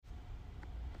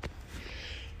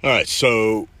All right,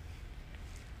 so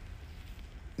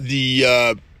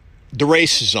the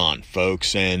race is on,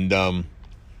 folks, and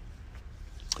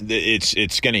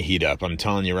it's going to heat up. I'm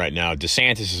telling you right now.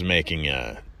 DeSantis is making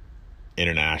a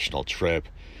international trip.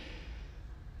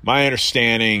 My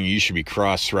understanding, you should be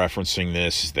cross-referencing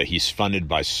this, is that he's funded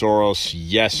by Soros.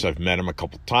 Yes, I've met him a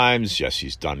couple times. Yes,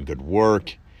 he's done good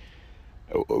work.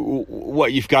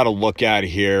 What you've got to look at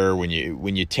here when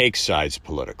you take sides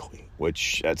politically,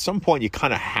 which at some point you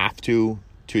kind of have to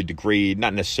a degree,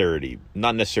 not necessarily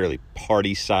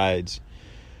party sides,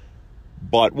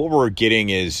 but what we're getting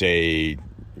is a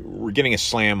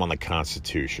slam on the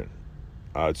Constitution.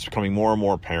 It's becoming more and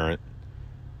more apparent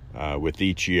with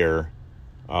each year.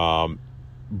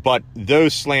 But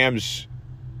those slams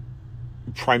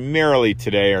primarily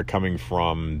today are coming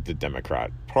from the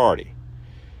Democrat Party.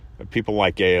 People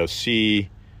like AOC,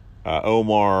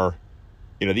 Omar,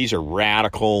 these are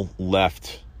radical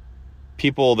left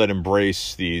people that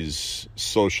embrace these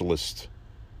socialist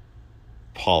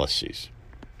policies.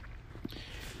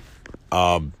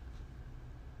 Is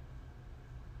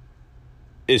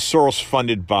Soros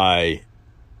funded by...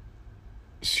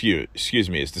 Excuse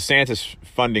me, is DeSantis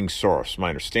funding Soros? My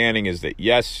understanding is that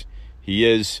yes, he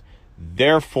is,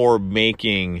 therefore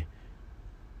making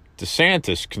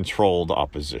DeSantis control the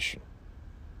opposition.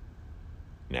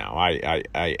 Now,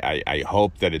 I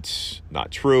hope that it's not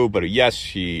true, but yes,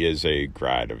 he is a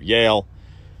grad of Yale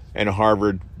and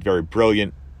Harvard, very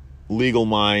brilliant legal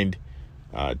mind,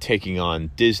 taking on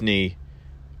Disney.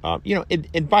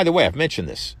 And by the way, I've mentioned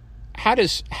this. How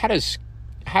does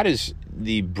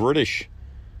the British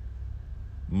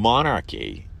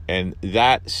monarchy and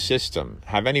that system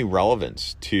have any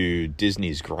relevance to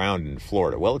Disney's ground in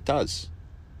Florida? Well, it does.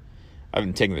 I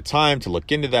haven't taken the time to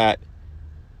look into that,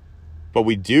 but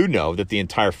we do know that the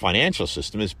entire financial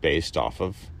system is based off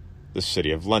of the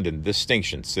City of London.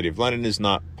 Distinction: City of London is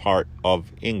not part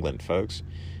of England, folks.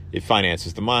 It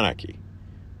finances the monarchy.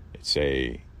 It's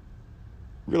a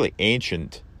really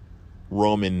ancient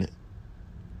Roman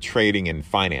trading and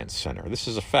finance center. This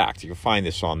is a fact. You can find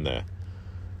this on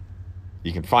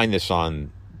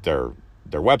their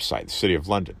website, the City of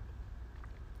London.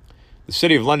 The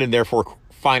City of London, therefore,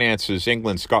 finances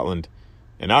England, Scotland,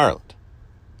 and Ireland.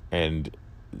 And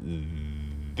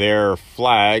their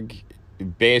flag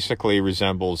basically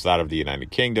resembles that of the United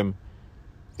Kingdom.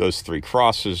 Those three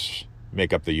crosses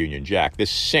make up the Union Jack. This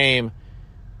same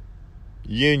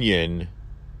Union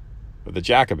of the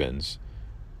Jacobins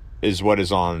is what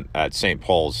is on at St.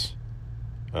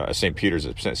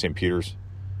 Peter's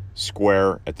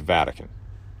Square at the Vatican.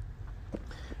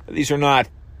 These are not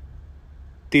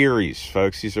theories,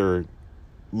 folks. These are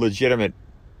legitimate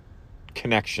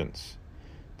connections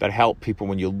that help people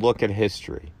when you look at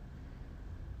history,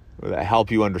 that help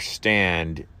you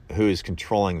understand who is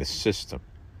controlling the system.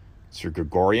 It's your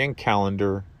Gregorian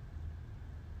calendar.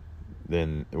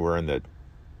 Then we're in the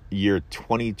year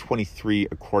 2023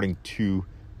 according to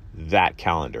that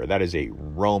calendar. That is a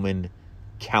Roman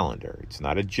calendar. It's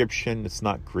not Egyptian. It's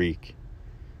not Greek.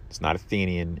 It's not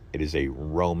Athenian. It is a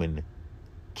Roman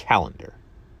calendar.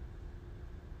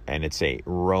 And it's a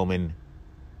Roman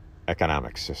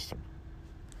economic system.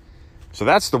 So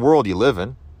that's the world you live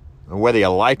in, whether you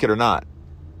like it or not.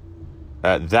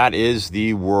 That is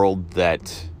the world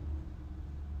that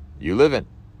you live in.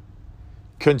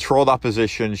 Controlled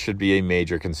opposition should be a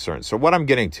major concern. So what I'm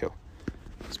getting to,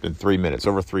 it's been 3 minutes,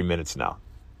 over 3 minutes now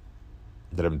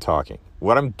that I'm talking.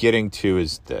 What I'm getting to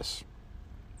is this.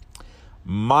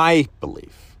 My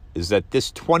belief is that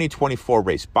this 2024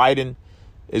 race, Biden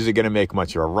isn't going to make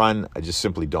much of a run. I just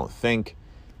simply don't think.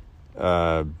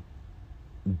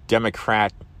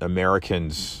 Democrat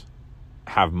Americans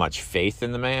have much faith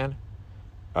in the man.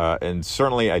 And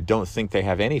certainly I don't think they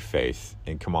have any faith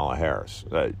in Kamala Harris.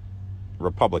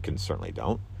 Republicans certainly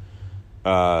don't.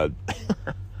 Right?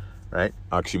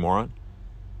 Oxymoron.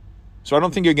 So I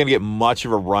don't think you're going to get much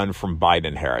of a run from Biden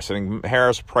and Harris. I think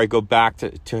Harris will probably go back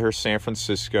to her San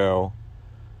Francisco,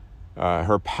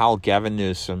 her pal Gavin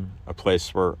Newsom, a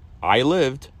place where I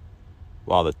lived,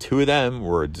 while the two of them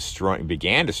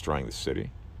began destroying the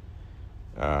city.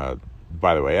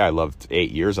 By the way, I loved 8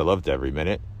 years. I loved every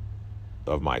minute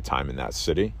of my time in that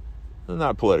city.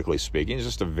 Not politically speaking, it's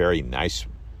just a very nice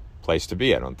place to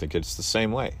be. I don't think it's the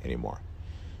same way anymore.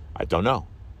 I don't know.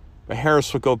 But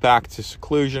Harris will go back to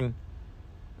seclusion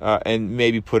and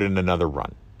maybe put in another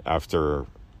run after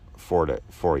 4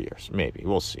 years. Maybe.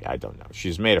 We'll see. I don't know.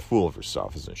 She's made a fool of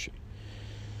herself, isn't she?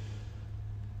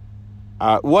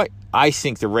 What I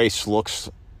think the race looks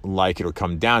like it'll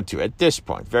come down to at this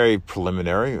point, very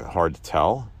preliminary, hard to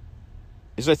tell,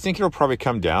 is I think it'll probably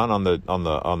come down on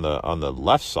the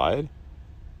left side.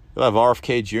 You'll have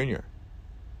RFK Jr.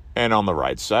 And on the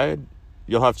right side,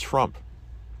 you'll have Trump.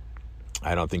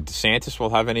 I don't think DeSantis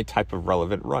will have any type of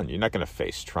relevant run. You're not going to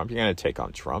face Trump. You're going to take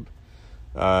on Trump.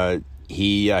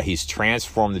 He's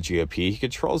transformed the GOP. He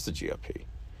controls the GOP.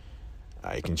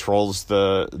 He controls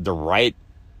the right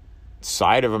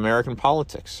side of American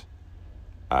politics.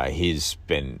 He's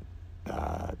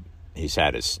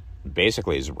had his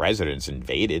residence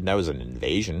invaded. That was an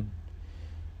invasion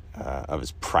of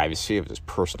his privacy, of his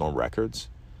personal records.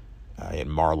 He had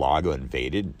Mar-a-Lago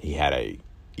invaded. He had a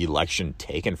election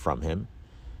taken from him.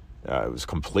 It was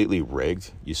completely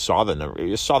rigged. You saw the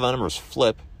numbers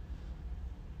flip.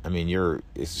 I mean, you're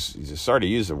sorry to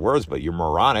use the words, but you're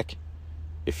moronic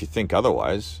if you think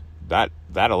otherwise. That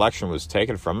election was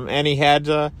taken from him, and he had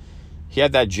that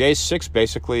J6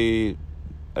 basically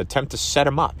attempt to set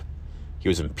him up. He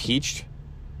was impeached.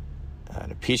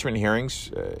 An impeachment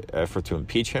hearings, effort to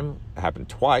impeach him happened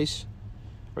twice.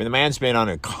 I mean, the man's been on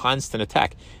a constant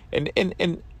attack. And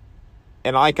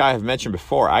like I have mentioned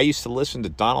before, I used to listen to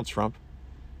Donald Trump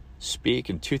speak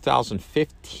in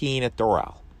 2015 at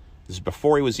Doral. This is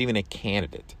before he was even a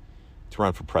candidate to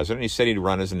run for president. He said he'd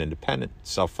run as an independent,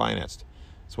 self-financed.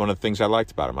 It's one of the things I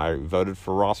liked about him. I voted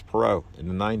for Ross Perot in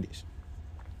the 90s.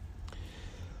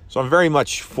 So I'm very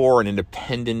much for an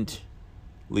independently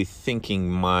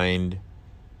thinking mind,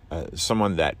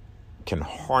 someone that can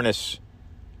harness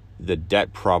the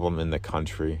debt problem in the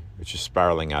country, which is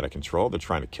spiraling out of control. They're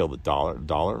trying to kill the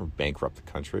dollar, bankrupt the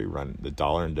country, run the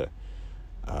dollar into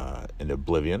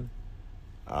oblivion.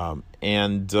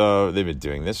 And they've been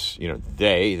doing this,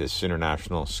 this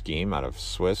international scheme out of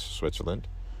Switzerland,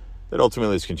 that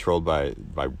ultimately is controlled by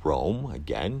Rome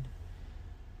again.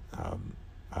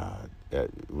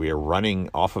 We are running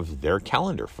off of their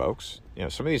calendar, folks.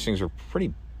 Some of these things are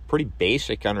pretty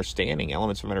basic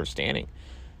elements of understanding.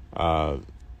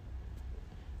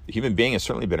 The human being has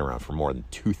certainly been around for more than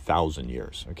 2,000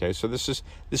 years. Okay, so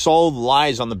this all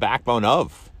lies on the backbone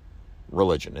of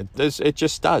religion. It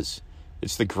just does.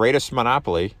 It's the greatest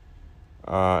monopoly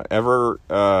ever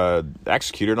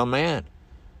executed on man.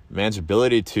 Man's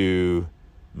ability to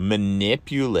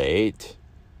manipulate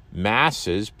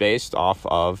masses based off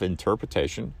of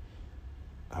interpretation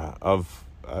of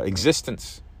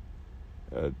existence.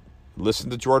 Listen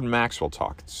to Jordan Maxwell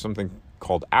talk. It's something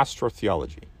called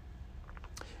astrotheology.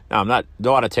 Now,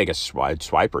 don't want to take a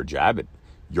swipe or jab at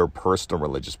your personal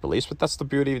religious beliefs, but that's the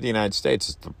beauty of the United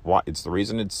States. It's the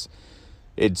reason it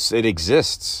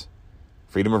exists.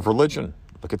 Freedom of religion.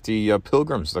 Look at the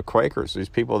Pilgrims, the Quakers, these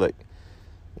people that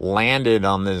landed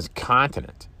on this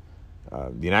continent.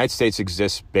 The United States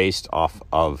exists based off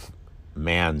of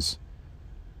man's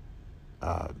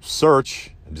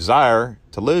search and desire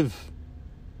to live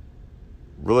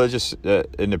religious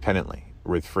independently,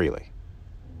 freely.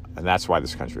 And that's why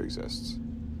this country exists.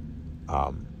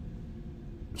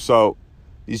 So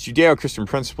these Judeo-Christian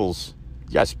principles,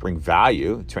 yes, bring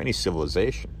value to any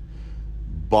civilization.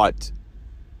 But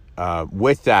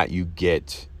with that, you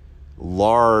get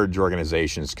large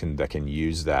organizations that can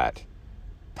use that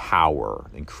power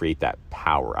and create that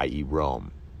power, i.e.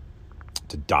 Rome,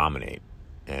 to dominate,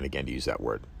 and again, to use that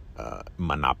word,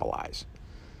 monopolize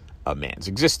a man's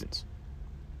existence.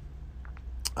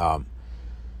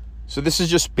 So this is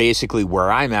just basically where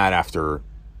I'm at after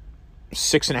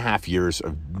 6.5 years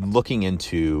of looking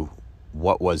into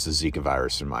what was the Zika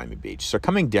virus in Miami Beach. So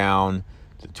coming down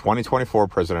to the 2024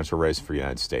 presidential race for the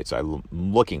United States, I'm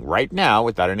looking right now,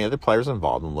 without any other players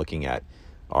involved, I'm looking at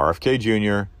RFK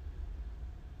Jr.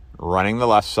 running the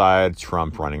left side,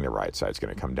 Trump running the right side. It's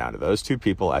going to come down to those two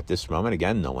people at this moment.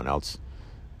 Again, no one else.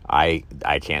 I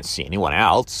can't see anyone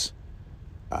else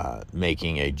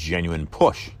making a genuine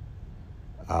push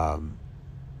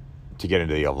to get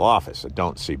into the Oval Office. I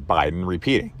don't see Biden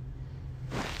repeating.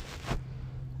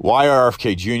 Why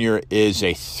RFK Jr. is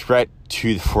a threat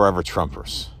to the forever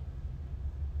Trumpers.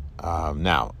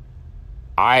 Now,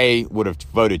 I would have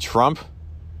voted Trump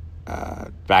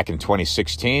back in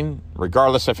 2016,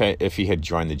 regardless if he had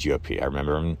joined the GOP. I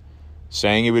remember him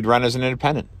saying he would run as an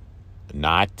independent,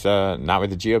 not with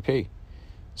the GOP.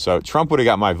 So Trump would have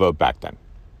got my vote back then.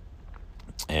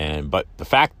 But the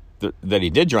fact that he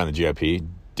did join the GOP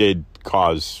did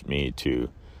cause me to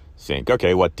think,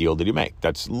 okay, what deal did he make?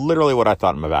 That's literally what I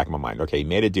thought in the back of my mind. Okay, he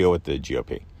made a deal with the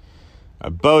GOP.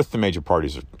 Both the major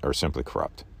parties are simply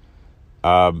corrupt.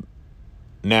 Now,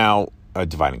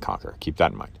 divide and conquer. Keep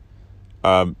that in mind.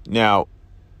 Now,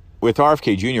 with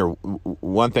RFK Jr.,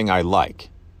 one thing I like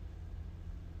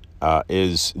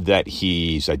is that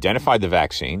he's identified the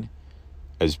vaccine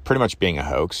as pretty much being a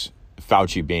hoax,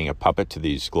 Fauci being a puppet to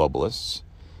these globalists.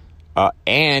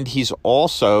 And he's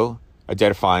also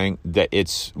identifying that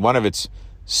it's one of its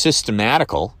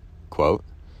systematical, quote,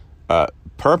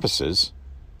 purposes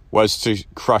was to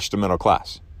crush the middle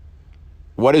class.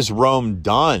 What has Rome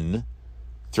done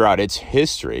throughout its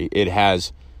history? It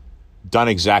has done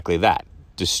exactly that,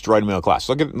 destroyed the middle class.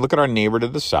 Look at our neighbor to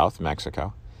the south,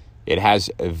 Mexico. It has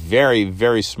a very,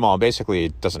 very small, basically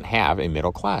it doesn't have a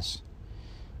middle class.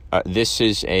 This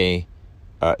is a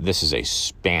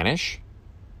Spanish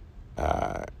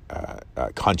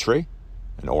country,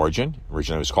 an origin.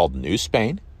 Originally it was called New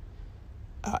Spain.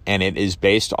 And it is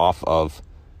based off of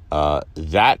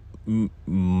that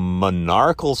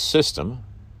monarchical system,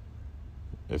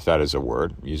 if that is a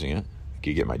word, I'm using it.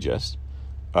 You get my gist.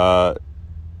 Was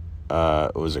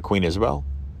it Queen Isabel?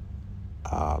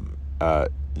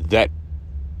 That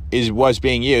was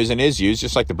being used and is used,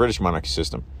 just like the British monarchy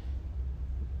system,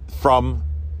 from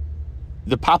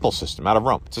the papal system out of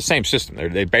Rome. It's the same system.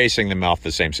 They're basing them off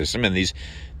the same system, and these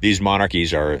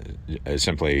monarchies are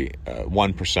simply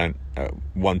 1%, or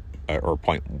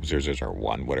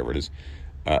 0.0001, whatever it is,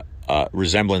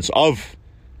 resemblance of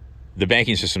the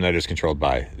banking system that is controlled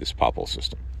by this papal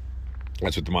system.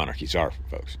 That's what the monarchies are,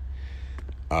 folks.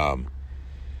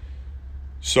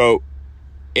 So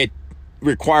it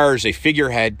requires a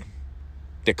figurehead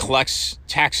that collects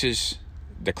taxes,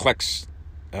 that collects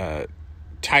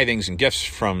tithings and gifts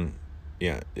from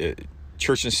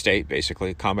church and state,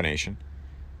 basically, a combination.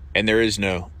 And there is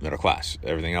no middle class.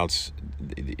 Everything else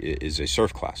is a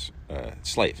serf class,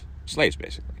 slaves,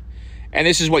 basically. And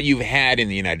this is what you've had in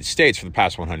the United States for the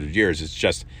past 100 years. It's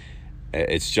just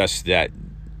that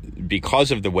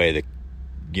because of the way the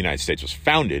United States was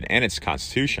founded and its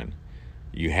constitution,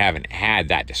 you haven't had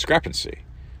that discrepancy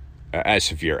as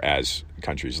severe as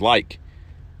countries like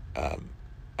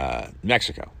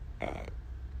Mexico.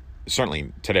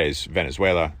 Certainly today's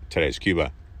Venezuela, today's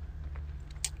Cuba.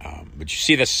 But you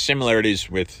see the similarities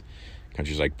with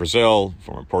countries like Brazil,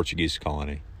 former Portuguese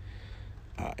colony,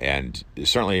 and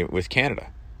certainly with Canada.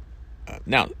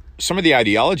 Now, some of the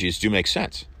ideologies do make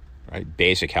sense, right?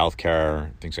 Basic health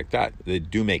care, things like that. They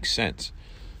do make sense.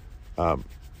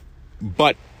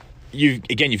 But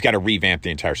you've got to revamp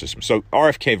the entire system. So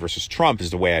RFK versus Trump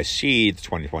is the way I see the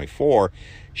 2024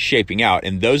 shaping out.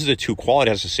 And those are the two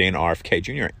qualities to say in RFK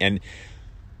Jr. And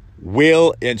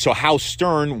so how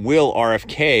stern will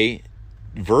RFK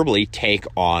verbally take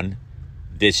on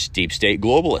this deep state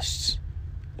globalist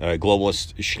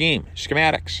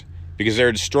schematics? Because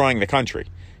they're destroying the country.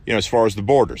 As far as the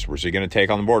borders, where's he going to take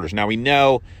on the borders? Now we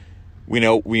know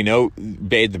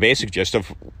the basic gist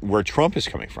of where Trump is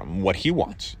coming from, what he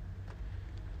wants.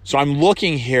 So I'm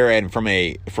looking here and from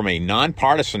a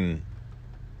nonpartisan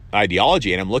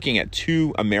ideology, and I'm looking at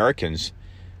two Americans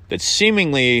that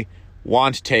seemingly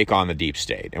want to take on the deep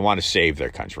state and want to save their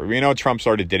country. Trump's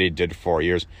already did it 4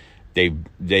 years. They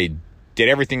did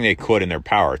everything they could in their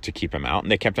power to keep him out,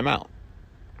 and they kept him out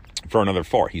for another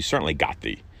 4. He certainly got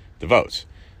the votes,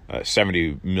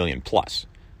 70 million plus,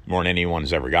 more than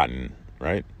anyone's ever gotten,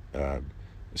 right?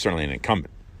 Certainly an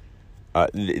incumbent.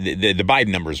 The Biden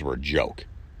numbers were a joke.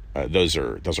 Those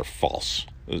are false.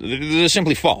 They're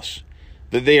simply false.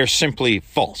 They are simply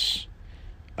false.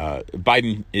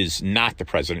 Biden is not the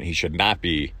president. He should not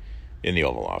be in the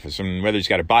Oval Office. And whether he's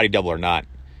got a body double or not,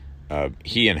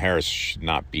 he and Harris should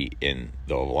not be in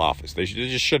the Oval Office. They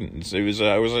just shouldn't. It was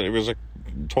a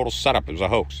total setup. It was a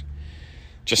hoax.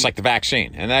 Just like the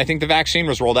vaccine. And I think the vaccine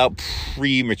was rolled out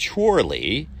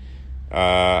prematurely.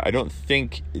 I don't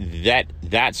think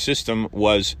that system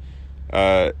was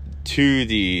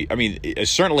certainly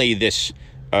this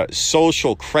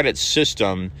social credit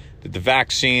system that the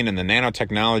vaccine and the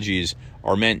nanotechnologies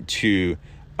are meant to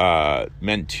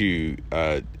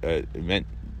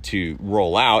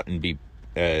roll out and be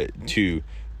to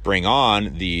bring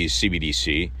on the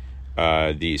CBDC,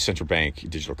 the central bank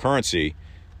digital currency.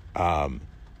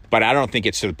 But I don't think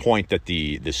it's to the point that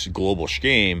this global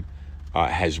scheme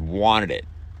has wanted it.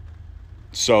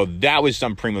 So that was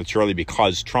done prematurely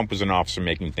because Trump was in office and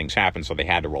making things happen, so they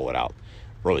had to roll it out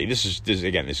early. This is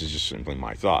just simply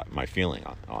my thought, my feeling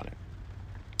on it.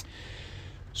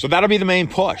 So that'll be the main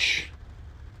push.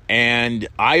 And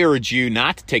I urge you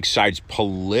not to take sides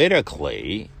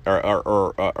politically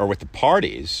or with the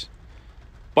parties,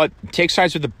 but take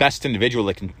sides with the best individual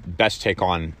that can best take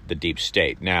on the deep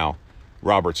state. Now,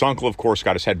 Robert's uncle, of course,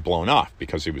 got his head blown off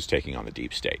because he was taking on the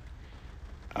deep state.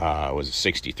 Was it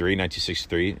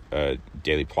 1963,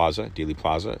 Dealey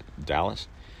Plaza, Dallas.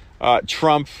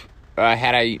 Trump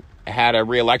had a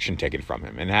re-election taken from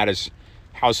him and had his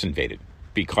house invaded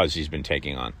because he's been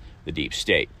taking on the deep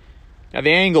state. Now,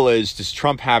 the angle is, does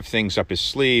Trump have things up his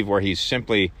sleeve where he's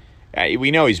simply,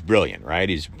 we know he's brilliant, right?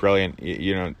 He's brilliant.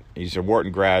 He's a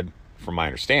Wharton grad, from my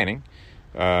understanding.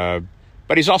 But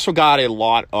he's also got a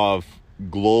lot of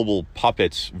global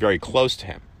puppets very close to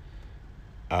him.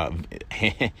 And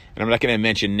I'm not going to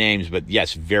mention names, but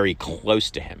yes, very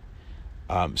close to him.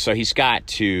 So he's got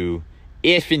to,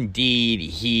 if indeed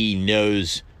he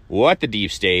knows what the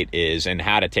deep state is and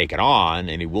how to take it on,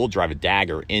 and he will drive a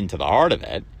dagger into the heart of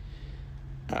it,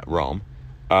 Rome,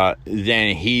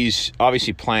 then he's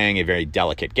obviously playing a very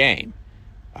delicate game,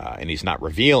 and he's not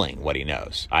revealing what he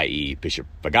knows, i.e. Archbishop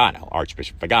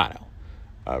Pagano,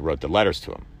 wrote the letters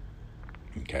to him.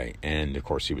 Okay, and of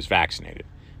course he was vaccinated.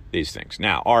 These things.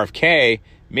 Now, RFK,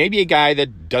 maybe a guy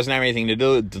that doesn't have anything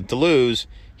to lose.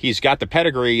 He's got the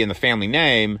pedigree and the family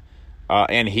name,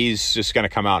 and he's just going to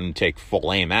come out and take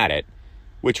full aim at it,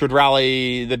 which would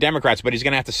rally the Democrats, but he's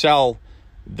going to have to sell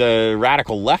the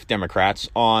radical left Democrats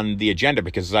on the agenda,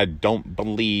 because I don't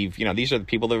believe, these are the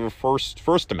people that were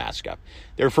first to mask up.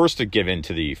 They were first to give in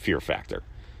to the fear factor.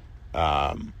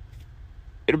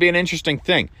 It'll be an interesting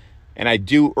thing. And I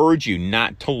do urge you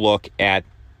not to look at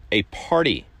a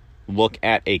party, look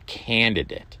at a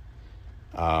candidate.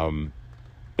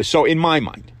 So in my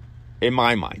mind,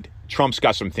 Trump's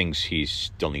got some things he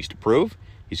still needs to prove.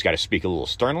 He's got to speak a little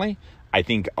sternly. I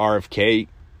think RFK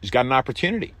has got an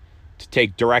opportunity to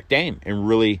take direct aim and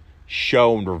really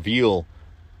show and reveal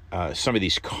some of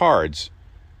these cards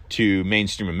to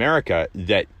mainstream America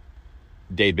that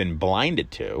they've been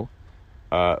blinded to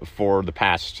for the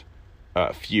past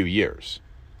few years.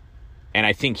 And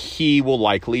I think he will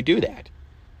likely do that.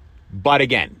 But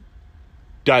again,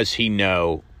 does he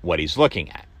know what he's looking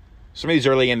at? Some of these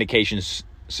early indications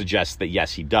suggest that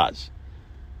yes, he does.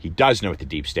 He does know what the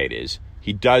deep state is.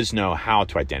 He does know how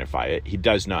to identify it. He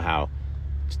does know how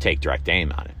to take direct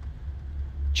aim on it.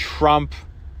 Trump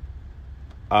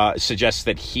suggests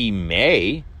that he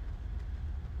may,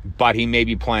 but he may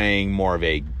be playing more of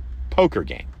a poker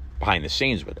game behind the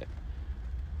scenes with it.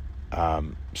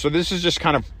 So this is just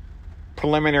kind of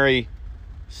preliminary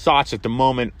thoughts at the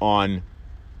moment on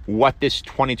what this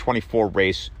 2024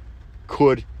 race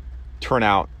could turn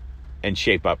out and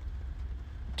shape up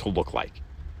to look like.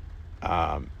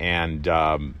 Go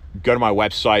to my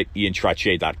website,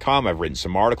 iantrottier.com. I've written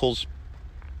some articles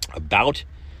about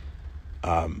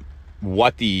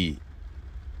what the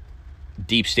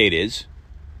deep state is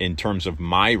in terms of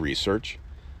my research.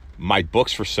 My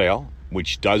book's for sale,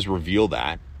 which does reveal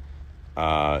that.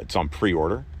 It's on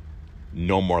pre-order.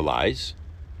 No More Lies.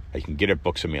 You can get it at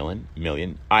Books a Million,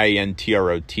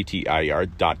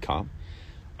 INTROTTIER.com.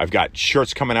 I've got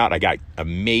shirts coming out. I got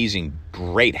amazing,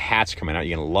 great hats coming out.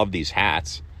 You're going to love these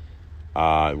hats.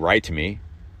 Write to me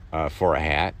for a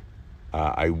hat.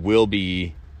 I will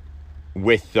be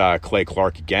with Clay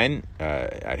Clark again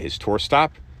at his tour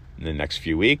stop in the next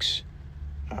few weeks.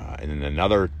 And then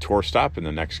another tour stop in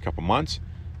the next couple months.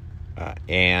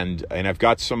 And I've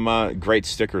got some great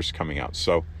stickers coming out.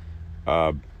 So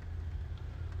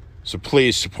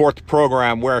please support the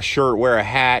program. Wear a shirt, wear a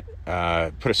hat,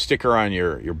 put a sticker on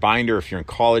your binder if you're in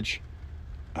college,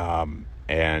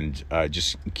 and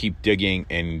just keep digging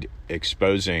and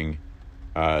exposing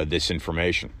this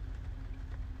information.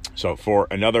 So for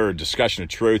another discussion of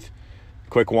truth,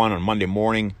 quick one on Monday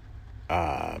morning,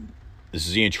 this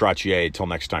is Ian Trottier. Until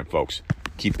next time, folks,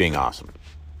 keep being awesome.